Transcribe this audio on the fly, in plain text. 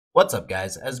What's up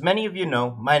guys, as many of you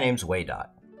know, my name's Waydot,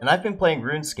 and I've been playing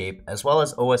Runescape as well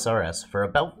as OSRS for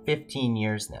about 15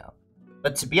 years now.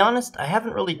 But to be honest, I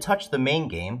haven't really touched the main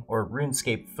game, or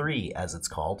Runescape 3 as it's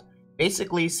called,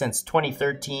 basically since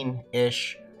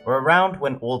 2013-ish, or around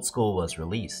when Old School was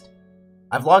released.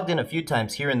 I've logged in a few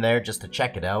times here and there just to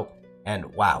check it out, and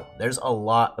wow, there's a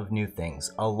lot of new things,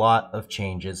 a lot of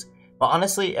changes, but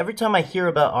honestly, every time I hear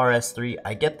about RS3,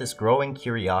 I get this growing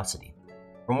curiosity.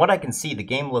 From what I can see, the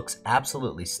game looks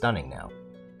absolutely stunning now,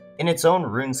 in its own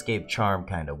RuneScape charm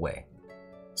kind of way.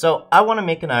 So I want to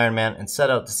make an Ironman and set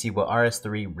out to see what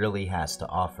RS3 really has to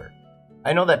offer.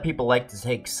 I know that people like to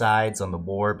take sides on the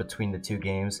war between the two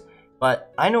games,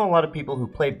 but I know a lot of people who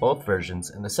play both versions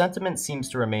and the sentiment seems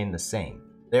to remain the same.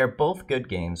 They are both good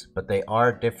games, but they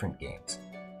are different games.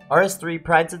 RS3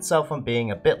 prides itself on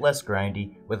being a bit less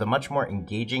grindy, with a much more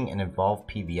engaging and involved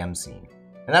PvM scene.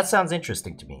 And that sounds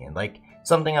interesting to me, and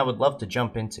something I would love to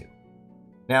jump into.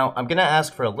 Now, I'm gonna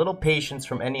ask for a little patience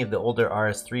from any of the older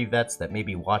RS3 vets that may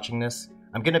be watching this.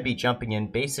 I'm gonna be jumping in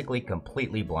basically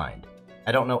completely blind.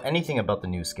 I don't know anything about the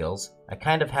new skills. I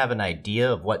kind of have an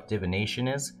idea of what divination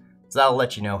is, so that'll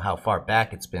let you know how far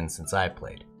back it's been since I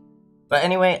played. But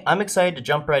anyway, I'm excited to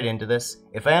jump right into this.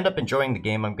 If I end up enjoying the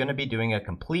game, I'm gonna be doing a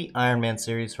complete Ironman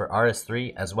series for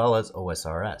RS3 as well as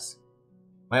OSRS.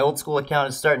 My old school account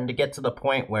is starting to get to the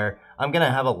point where I'm going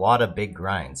to have a lot of big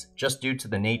grinds, just due to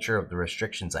the nature of the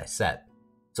restrictions I set.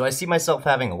 So I see myself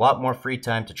having a lot more free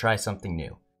time to try something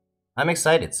new. I'm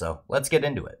excited, so let's get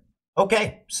into it.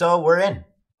 Okay, so we're in.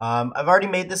 I've already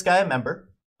made this guy a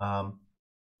member.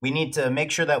 We need to make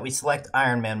sure that we select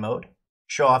Ironman mode.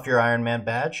 Show off your Ironman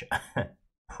badge.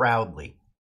 Proudly.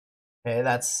 Okay,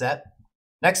 that's set.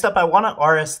 Next up, I want to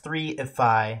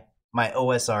RS3ify my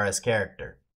OSRS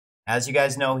character. As you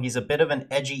guys know, he's a bit of an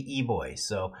edgy e-boy,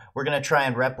 so we're going to try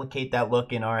and replicate that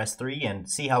look in RS3 and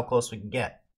see how close we can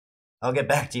get. I'll get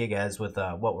back to you guys with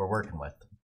what we're working with.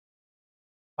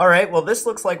 Alright, well this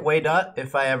looks like Waydot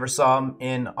if I ever saw him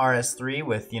in RS3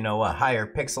 with, a higher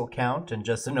pixel count and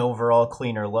just an overall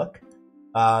cleaner look.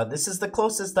 This is the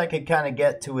closest I could kind of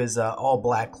get to his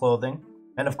all-black clothing.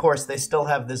 And of course, they still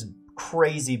have this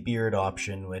crazy beard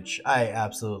option, which I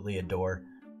absolutely adore.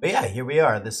 But yeah, here we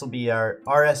are. This will be our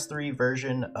RS3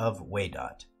 version of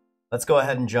Waydot. Let's go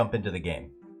ahead and jump into the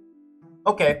game.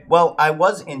 Okay, well, I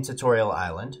was in Tutorial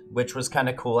Island, which was kind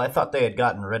of cool. I thought they had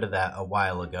gotten rid of that a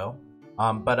while ago.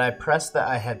 But I pressed that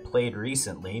I had played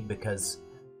recently because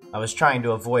I was trying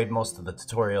to avoid most of the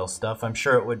tutorial stuff. I'm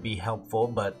sure it would be helpful,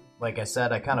 but like I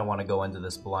said, I kind of want to go into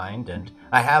this blind. And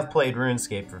I have played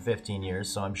RuneScape for 15 years,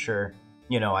 so I'm sure,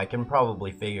 I can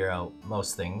probably figure out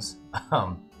most things.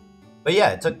 But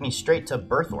yeah, it took me straight to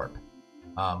Birthorpe,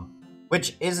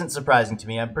 which isn't surprising to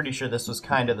me. I'm pretty sure this was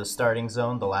kind of the starting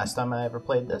zone the last time I ever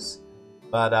played this.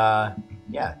 But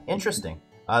yeah, interesting.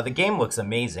 The game looks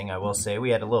amazing, I will say.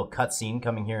 We had a little cutscene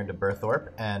coming here into Birthorpe,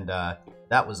 and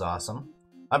that was awesome.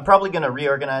 I'm probably going to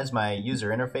reorganize my user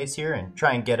interface here and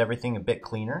try and get everything a bit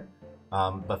cleaner.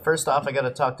 But first off, I got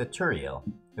to talk to Turiel,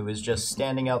 who is just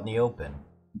standing out in the open.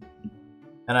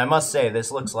 And I must say,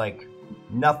 this looks like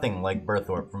nothing like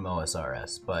Birthorpe from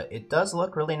OSRS, but it does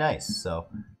look really nice, so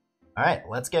alright,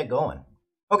 let's get going.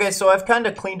 Okay, so I've kind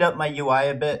of cleaned up my UI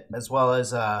a bit, as well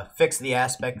as fixed the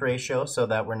aspect ratio so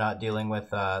that we're not dealing with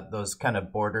those kind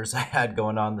of borders I had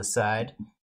going on the side.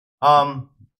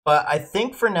 But I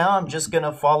think for now I'm just going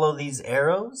to follow these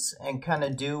arrows and kind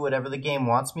of do whatever the game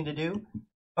wants me to do.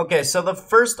 Okay, so the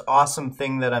first awesome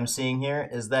thing that I'm seeing here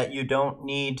is that you don't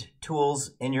need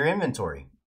tools in your inventory.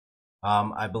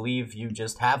 I believe you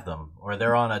just have them, or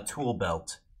they're on a tool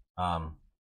belt,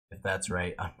 if that's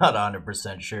right. I'm not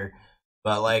 100% sure,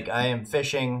 but I am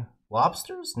fishing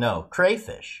lobsters? No,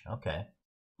 crayfish, okay.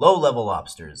 Low-level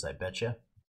lobsters, I betcha.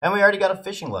 And we already got a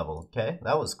fishing level, okay,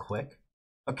 that was quick.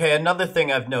 Okay, another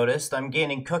thing I've noticed, I'm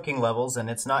gaining cooking levels and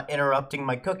it's not interrupting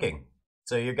my cooking.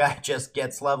 So your guy just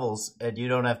gets levels and you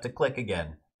don't have to click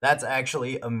again. That's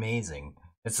actually amazing.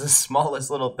 It's the smallest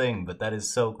little thing, but that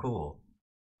is so cool.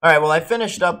 Alright, well I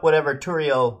finished up whatever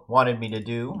Turiel wanted me to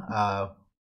do,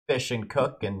 fish and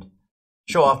cook and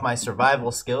show off my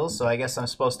survival skills, so I guess I'm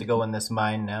supposed to go in this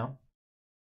mine now.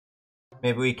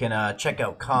 Maybe we can check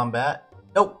out combat.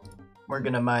 Nope, we're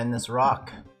gonna mine this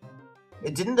rock.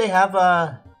 Didn't they have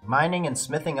a mining and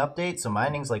smithing update, so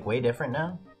mining's way different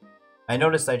now? I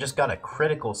noticed I just got a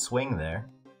critical swing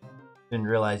there. Didn't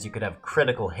realize you could have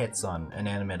critical hits on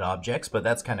inanimate objects, but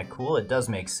that's kind of cool, it does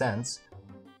make sense.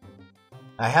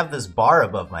 I have this bar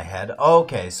above my head.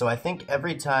 Okay, so I think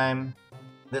every time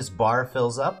this bar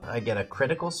fills up, I get a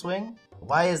critical swing?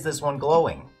 Why is this one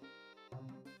glowing?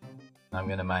 I'm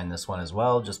gonna mine this one as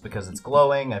well, just because it's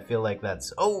glowing. I feel like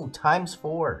that's... Oh,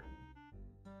 ×4.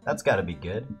 That's gotta be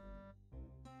good.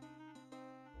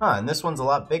 Huh, and this one's a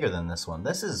lot bigger than this one.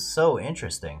 This is so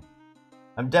interesting.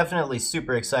 I'm definitely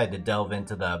super excited to delve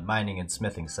into the mining and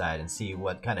smithing side and see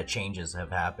what kind of changes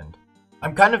have happened.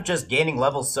 I'm kind of just gaining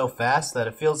levels so fast that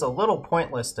it feels a little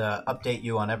pointless to update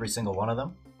you on every single one of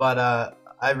them. But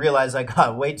I realize I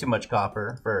got way too much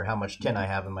copper for how much tin I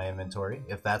have in my inventory,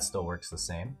 if that still works the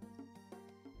same.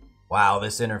 Wow,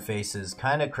 this interface is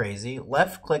kind of crazy.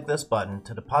 Left click this button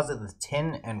to deposit the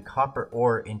tin and copper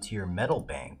ore into your metal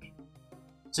bank.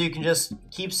 So you can just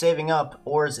keep saving up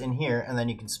ores in here and then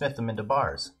you can smith them into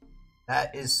bars.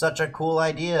 That is such a cool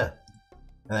idea.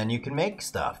 And then you can make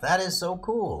stuff. That is so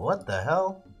cool. What the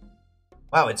hell?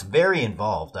 Wow, it's very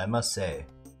involved, I must say.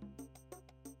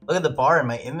 Look at the bar in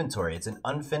my inventory. It's an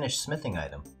unfinished smithing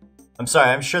item. I'm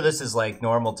sorry, I'm sure this is like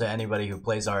normal to anybody who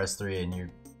plays RS3 and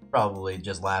you're probably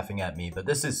just laughing at me, but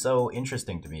this is so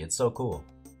interesting to me. It's so cool.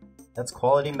 That's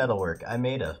quality metalwork. I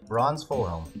made a bronze full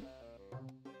helm.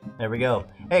 There we go.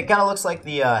 Hey, it kind of looks like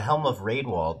the helm of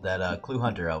Raidwald, that Clue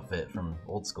Hunter outfit from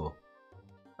old school.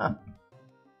 Huh.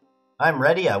 I'm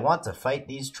ready. I want to fight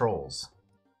these trolls.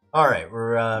 Alright,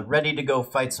 we're ready to go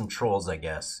fight some trolls, I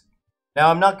guess. Now,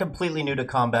 I'm not completely new to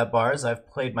combat bars. I've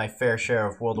played my fair share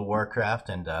of World of Warcraft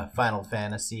and Final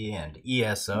Fantasy and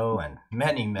ESO and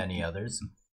many, many others.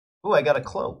 Ooh, I got a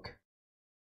cloak.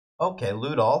 Okay,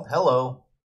 loot all. Hello.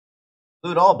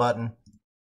 Loot all button.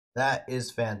 That is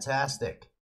fantastic.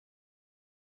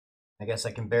 I guess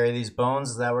I can bury these bones.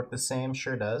 Does that work the same?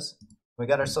 Sure does. We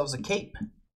got ourselves a cape.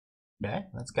 Okay,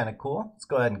 that's kind of cool. Let's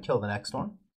go ahead and kill the next one.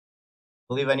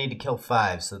 I believe I need to kill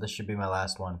 5, so this should be my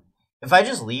last one. If I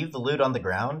just leave the loot on the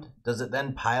ground, does it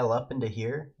then pile up into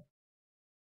here?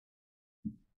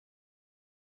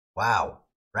 Wow.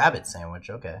 Rabbit sandwich,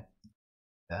 okay.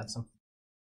 That's some.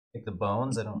 Take the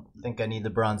bones. I don't think I need the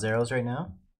bronze arrows right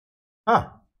now. Huh.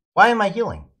 Why am I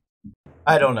healing?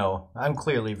 I don't know. I'm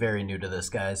clearly very new to this,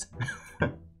 guys.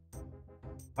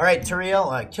 Alright,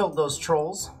 Turiel, I killed those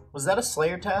trolls. Was that a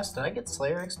Slayer task? Did I get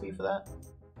Slayer XP for that?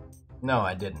 No,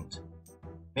 I didn't.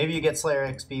 Maybe you get Slayer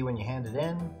XP when you hand it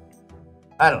in?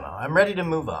 I don't know. I'm ready to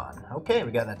move on. Okay,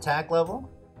 we got an attack level.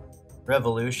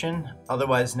 Revolution,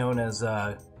 otherwise known as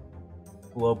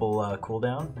global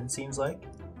cooldown, it seems like.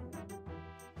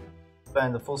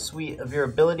 Find the full suite of your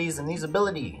abilities and these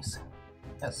abilities.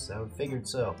 Yes, I figured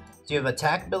so. So you have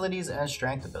attack abilities and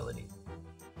strength ability.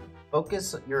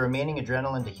 Focus your remaining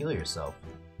adrenaline to heal yourself.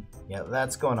 Yeah,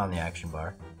 that's going on the action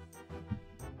bar.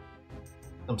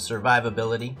 Some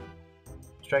survivability.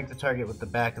 Strike the target with the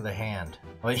back of the hand.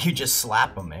 Well, you just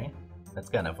slap them, eh? That's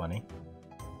kind of funny.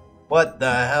 What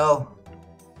the hell?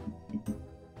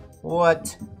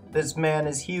 What? This man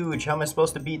is huge. How am I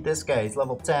supposed to beat this guy? He's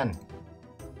level 10.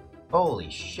 Holy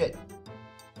shit.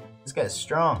 This guy's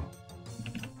strong.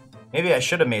 Maybe I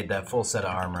should have made that full set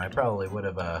of armor. I probably would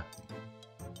have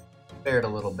fared a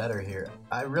little better here.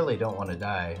 I really don't want to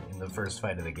die in the first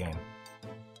fight of the game.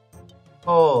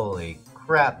 Holy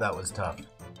crap, that was tough.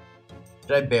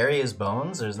 Should I bury his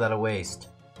bones, or is that a waste?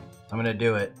 I'm gonna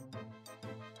do it.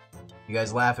 You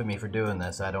guys laugh at me for doing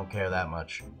this. I don't care that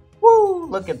much. Woo!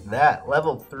 Look at that.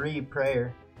 Level 3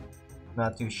 prayer.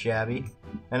 Not too shabby.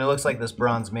 And it looks like this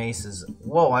bronze mace is...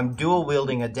 Whoa, I'm dual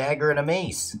wielding a dagger and a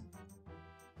mace.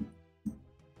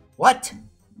 What?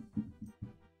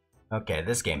 Okay,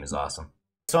 this game is awesome.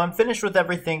 So I'm finished with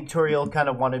everything Turiel kind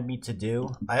of wanted me to do.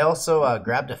 I also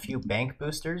grabbed a few bank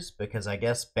boosters because I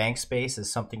guess bank space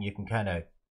is something you can kind of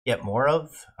get more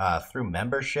of through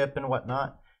membership and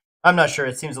whatnot. I'm not sure.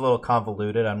 It seems a little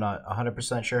convoluted. I'm not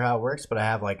 100% sure how it works, but I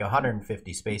have like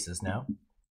 150 spaces now.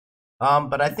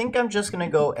 But I think I'm just going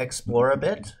to go explore a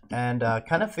bit and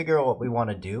kind of figure out what we want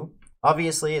to do.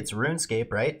 Obviously, it's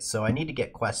RuneScape, right? So I need to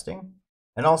get questing.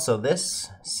 And also, this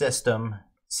system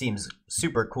seems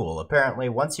super cool. Apparently,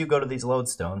 once you go to these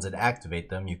lodestones and activate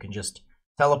them, you can just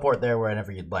teleport there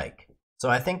whenever you'd like. So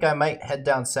I think I might head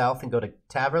down south and go to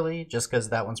Taverley, just because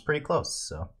that one's pretty close.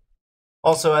 So,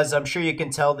 also, as I'm sure you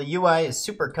can tell, the UI is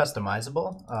super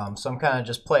customizable. So I'm kind of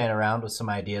just playing around with some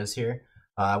ideas here.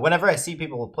 Whenever I see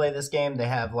people play this game, they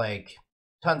have like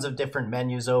tons of different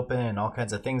menus open and all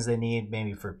kinds of things they need,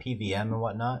 maybe for PVM and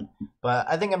whatnot. But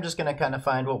I think I'm just going to kind of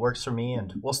find what works for me,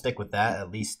 and we'll stick with that,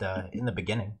 at least in the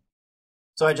beginning.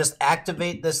 So I just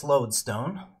activate this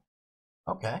lodestone.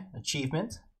 Okay,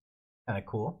 achievement. Kind of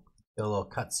cool. Get a little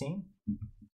cutscene.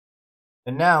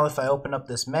 And now if I open up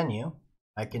this menu,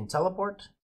 I can teleport.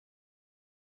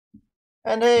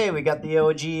 And hey, we got the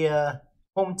OG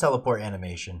home teleport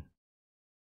animation.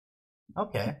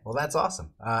 Okay, well that's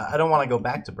awesome. I don't want to go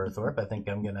back to Berthorpe. I think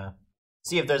I'm gonna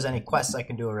See if there's any quests I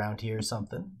can do around here or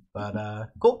something. But,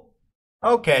 cool.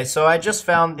 Okay, so I just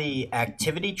found the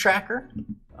activity tracker.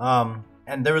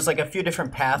 And there was like a few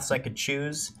different paths I could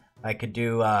choose. I could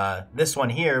do this one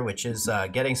here, which is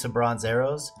getting some bronze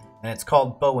arrows. And it's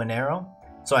called bow and arrow.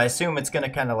 So I assume it's going to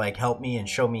kind of like help me and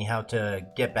show me how to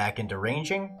get back into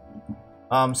ranging.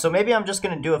 So maybe I'm just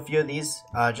going to do a few of these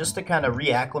just to kind of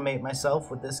reacclimate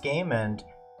myself with this game and,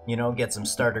 you know, get some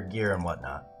starter gear and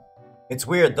whatnot. It's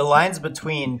weird, the lines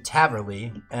between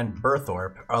Taverley and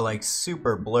Berthorpe are like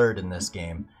super blurred in this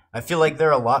game. I feel like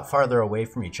they're a lot farther away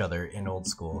from each other in old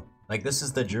school. Like this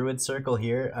is the Druid Circle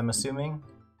here, I'm assuming.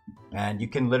 And you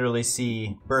can literally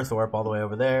see Berthorpe all the way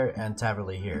over there and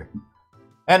Taverley here.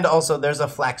 And also there's a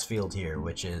flax field here,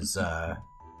 which is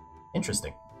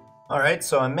interesting. Alright,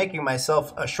 so I'm making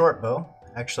myself a short bow.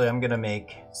 Actually, I'm gonna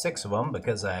make 6 of them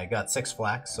because I got 6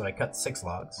 flax, so I cut 6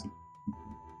 logs.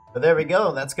 But there we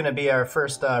go, that's going to be our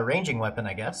first ranging weapon,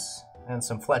 I guess. And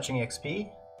some fletching XP.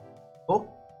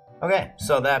 Cool. Okay,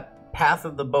 so that path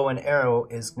of the bow and arrow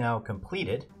is now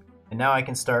completed. And now I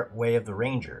can start Way of the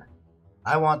Ranger.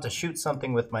 I want to shoot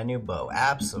something with my new bow.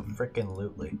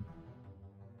 Abso-frickin-lutely.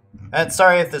 And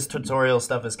sorry if this tutorial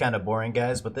stuff is kind of boring,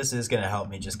 guys, but this is going to help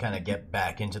me just kind of get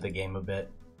back into the game a bit.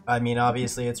 I mean,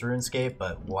 obviously it's RuneScape,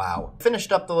 but wow.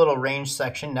 Finished up the little range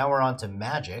section, now we're on to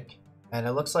magic. And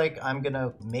it looks like I'm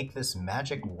gonna make this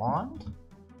magic wand?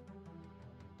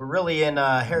 We're really in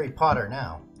Harry Potter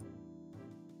now.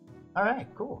 Alright,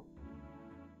 cool.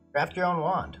 Craft your own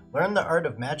wand. Learn the art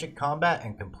of magic combat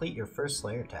and complete your first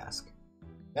Slayer task.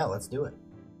 Yeah, let's do it.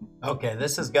 Okay,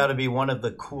 this has got to be one of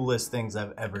the coolest things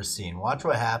I've ever seen. Watch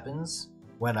what happens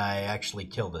when I actually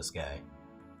kill this guy.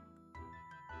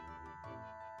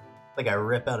 Like I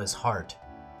rip out his heart.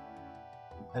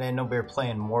 I didn't know we were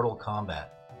playing Mortal Kombat.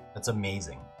 That's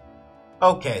amazing.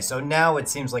 Okay, so now it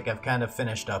seems like I've kind of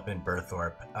finished up in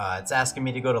Berthorpe. It's asking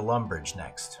me to go to Lumbridge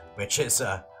next, which is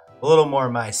a little more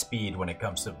my speed when it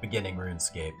comes to beginning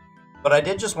RuneScape. But I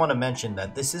did just want to mention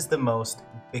that this is the most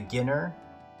beginner,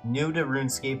 new to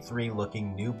RuneScape 3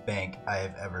 looking new bank I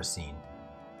have ever seen.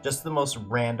 Just the most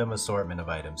random assortment of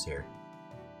items here.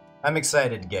 I'm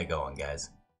excited to get going, guys.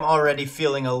 I'm already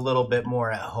feeling a little bit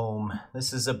more at home.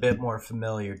 This is a bit more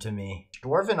familiar to me.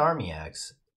 Dwarven Army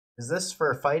Axe. Is this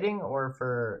for fighting or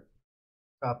for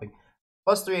chopping?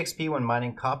 Plus 3 XP when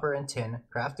mining copper and tin,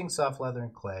 crafting soft leather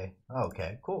and clay. Oh,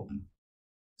 okay, cool.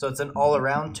 So it's an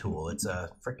all-around tool. It's a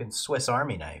frickin' Swiss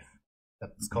Army knife.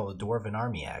 That's called a Dwarven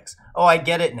Army Axe. Oh, I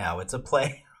get it now. It's a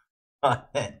play on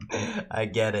it. I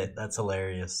get it. That's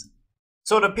hilarious.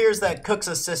 So it appears that Cook's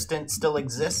Assistant still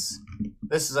exists.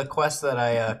 This is a quest that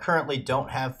I currently don't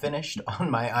have finished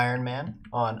on my Ironman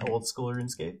on old school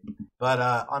RuneScape. But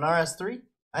on RS3,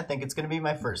 I think it's going to be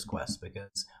my first quest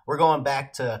because we're going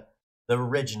back to the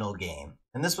original game.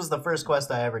 And this was the first quest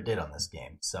I ever did on this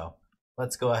game. So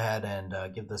let's go ahead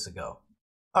and give this a go.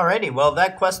 Alrighty, well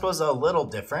that quest was a little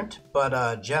different,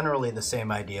 but generally the same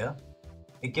idea.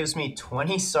 It gives me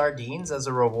 20 sardines as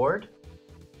a reward.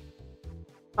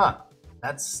 Huh,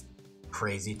 that's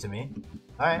crazy to me.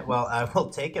 Alright, well I will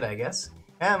take it, I guess.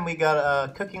 And we got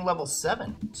a cooking level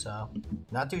 7, so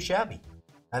not too shabby.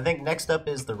 I think next up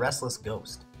is the Restless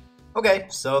Ghost. Okay,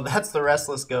 so that's the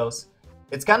Restless Ghost.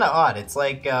 It's kind of odd. It's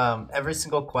like every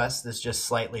single quest is just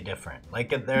slightly different.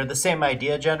 Like they're the same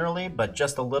idea generally, but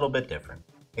just a little bit different.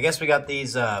 I guess we got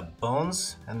these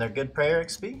bones, and they're good prayer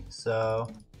XP, so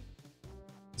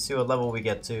let's see what level we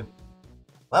get to.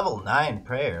 Level 9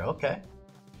 prayer, okay.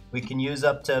 We can use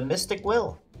up to Mystic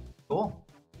Will. Cool.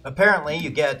 Apparently you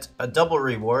get a double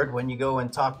reward when you go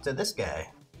and talk to this guy,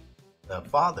 the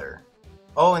father.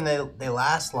 Oh, and they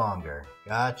last longer.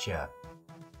 Gotcha.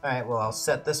 Alright, well I'll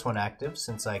set this one active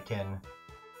since I can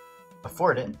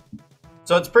afford it.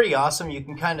 So it's pretty awesome. You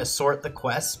can kind of sort the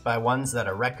quests by ones that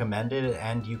are recommended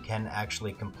and you can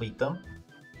actually complete them.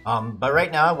 But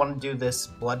right now I want to do this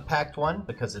Blood Pact one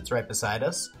because it's right beside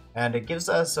us. And it gives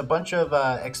us a bunch of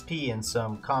XP and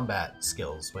some combat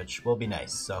skills, which will be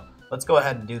nice. So let's go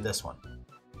ahead and do this one.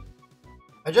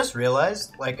 I just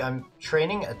realized, like, I'm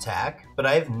training attack, but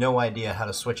I have no idea how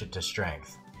to switch it to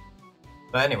strength.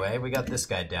 But anyway, we got this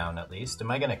guy down at least.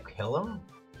 Am I gonna kill him?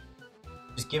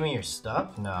 Just give me your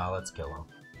stuff? No, let's kill him.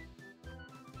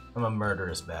 I'm a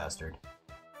murderous bastard.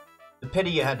 The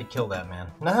pity you had to kill that man.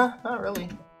 Nah, not really.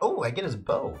 Oh, I get his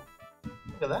bow.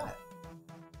 Look at that.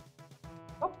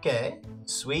 Okay,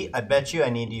 sweet. I bet you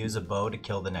I need to use a bow to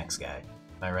kill the next guy.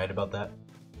 Am I right about that?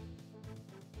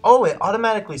 Oh, it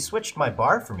automatically switched my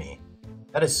bar for me.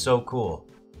 That is so cool.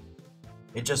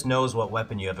 It just knows what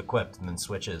weapon you have equipped and then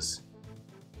switches.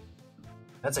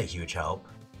 That's a huge help.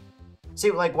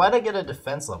 See, like, why'd I get a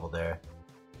defense level there?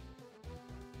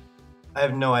 I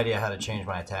have no idea how to change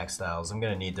my attack styles. I'm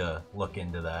gonna need to look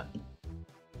into that.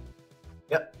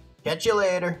 Yep. Catch you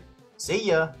later. See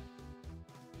ya.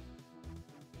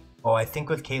 Oh, I think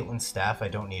with Caitlin's staff, I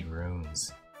don't need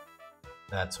runes.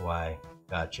 That's why.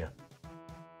 Gotcha.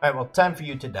 Alright, well, time for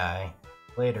you to die.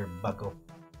 Later, bucko.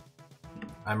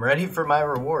 I'm ready for my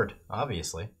reward,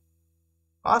 obviously.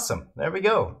 Awesome. There we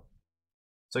go.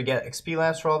 So we get XP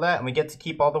lamps for all that, and we get to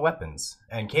keep all the weapons.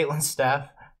 And Caitlin's staff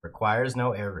requires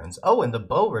no air runes. Oh, and the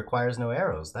bow requires no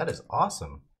arrows. That is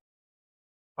awesome.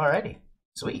 Alrighty.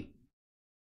 Sweet.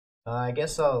 I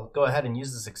guess I'll go ahead and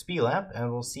use this XP lamp,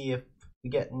 and we'll see if we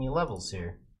get any levels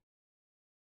here.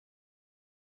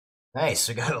 Nice,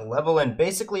 we got a level in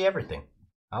basically everything.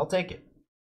 I'll take it.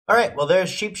 Alright, well there's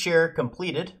Sheep Shearer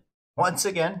completed. Once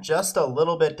again, just a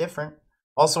little bit different.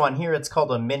 Also on here it's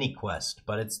called a mini quest,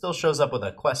 but it still shows up with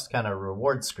a quest kind of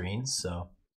reward screen, so...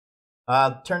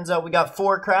 turns out we got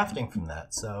 4 crafting from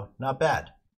that, so not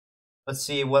bad. Let's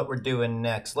see what we're doing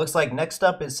next. Looks like next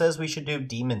up it says we should do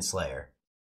Demon Slayer.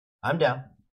 I'm down.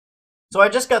 So I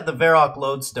just got the Varrock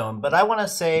Lodestone, but I want to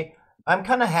say I'm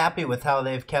kind of happy with how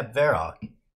they've kept Varrock.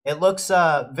 It looks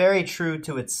very true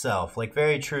to itself, like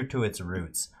very true to its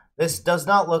roots. This does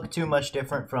not look too much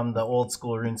different from the old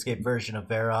school RuneScape version of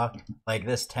Varrock. Like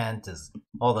this tent is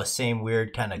all the same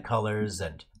weird kind of colors,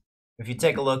 and if you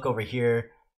take a look over here,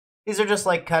 these are just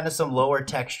like kind of some lower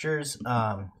textures,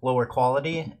 lower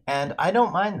quality, and I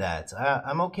don't mind that.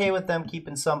 I'm okay with them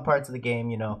keeping some parts of the game,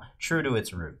 you know, true to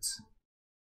its roots.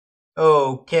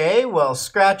 Okay, well,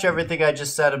 scratch everything I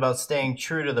just said about staying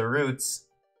true to the roots.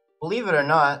 Believe it or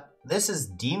not, this is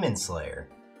Demon Slayer.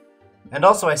 And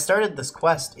also, I started this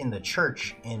quest in the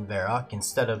church in Varrock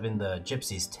instead of in the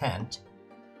gypsy's tent.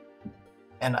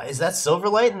 And is that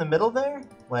Silverlight in the middle there?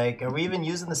 Like, are we even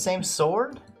using the same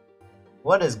sword?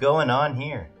 What is going on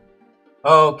here?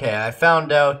 Okay, I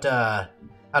found out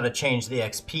how to change the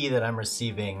XP that I'm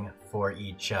receiving for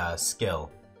each skill.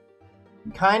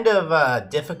 Kind of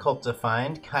difficult to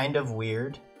find, kind of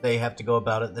weird. They have to go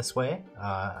about it this way,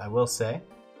 I will say.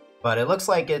 But it looks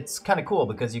like it's kind of cool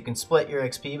because you can split your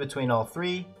XP between all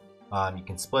 3. You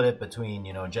can split it between,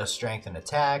 you know, just strength and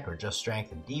attack or just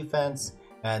strength and defense.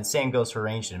 And same goes for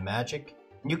ranged and magic.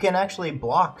 You can actually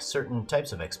block certain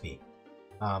types of XP.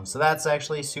 So that's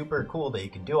actually super cool that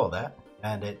you can do all that.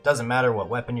 And it doesn't matter what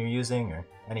weapon you're using or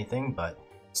anything, but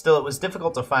still it was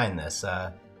difficult to find this.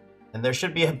 And there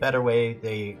should be a better way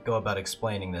they go about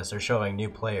explaining this or showing new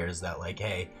players that, like,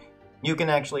 hey, you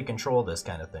can actually control this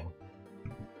kind of thing.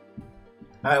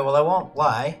 Alright, well, I won't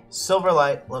lie.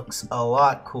 Silverlight looks a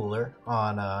lot cooler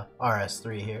on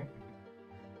RS3 here.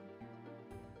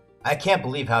 I can't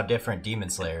believe how different Demon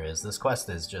Slayer is. This quest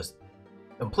is just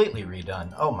completely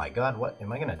redone. Oh my god, what?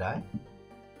 Am I gonna die?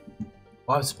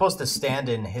 Well, I'm supposed to stand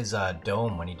in his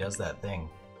dome when he does that thing.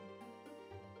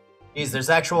 Jeez,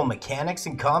 there's actual mechanics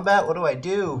in combat? What do I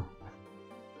do?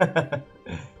 I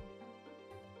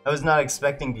was not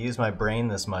expecting to use my brain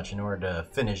this much in order to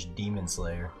finish Demon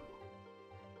Slayer.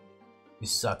 You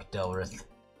suck, Delrith.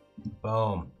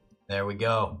 Boom. There we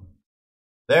go.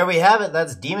 There we have it.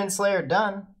 That's Demon Slayer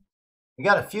done. We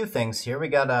got a few things here. We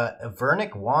got a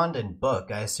Vernic Wand and Book.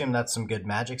 I assume that's some good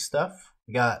magic stuff.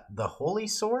 We got the Holy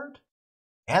Sword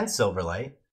and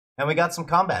Silverlight. And we got some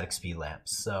combat XP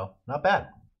lamps. So, not bad.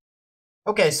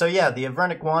 Okay, so yeah, the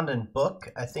Vernic Wand and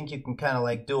Book. I think you can kind of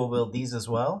like dual wield these as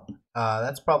well.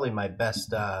 That's probably my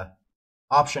best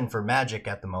option for magic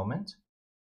at the moment.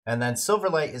 And then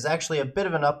Silverlight is actually a bit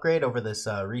of an upgrade over this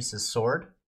Reese's sword,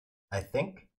 I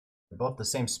think. They're both the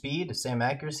same speed, the same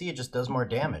accuracy, it just does more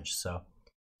damage. So,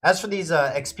 as for these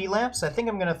XP lamps, I think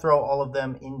I'm going to throw all of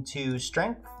them into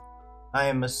strength. I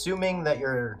am assuming that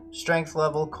your strength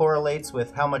level correlates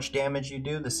with how much damage you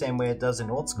do, the same way it does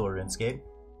in old school RuneScape.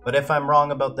 But if I'm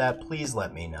wrong about that, please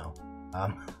let me know.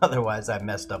 Otherwise, I've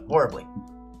messed up horribly.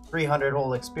 300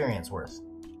 whole experience worth.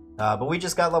 But we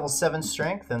just got level 7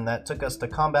 strength, and that took us to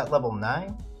combat level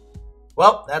 9.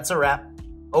 Well, that's a wrap.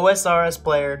 OSRS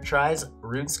player tries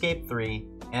RuneScape 3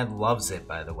 and loves it,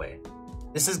 by the way.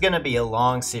 This is going to be a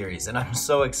long series, and I'm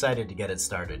so excited to get it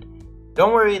started.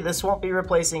 Don't worry, this won't be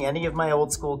replacing any of my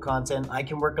old school content. I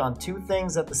can work on 2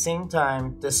 things at the same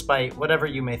time, despite whatever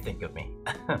you may think of me.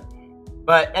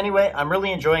 But anyway, I'm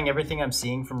really enjoying everything I'm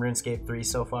seeing from RuneScape 3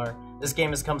 so far. This game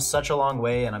has come such a long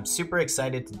way, and I'm super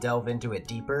excited to delve into it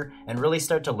deeper and really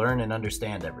start to learn and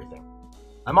understand everything.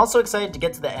 I'm also excited to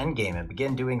get to the end game and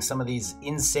begin doing some of these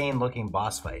insane looking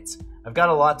boss fights. I've got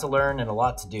a lot to learn and a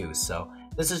lot to do, so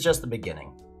this is just the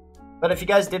beginning. But if you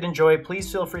guys did enjoy,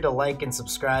 please feel free to like and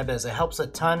subscribe as it helps a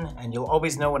ton, and you'll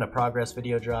always know when a progress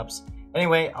video drops.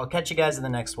 Anyway, I'll catch you guys in the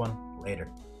next one.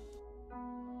 Later.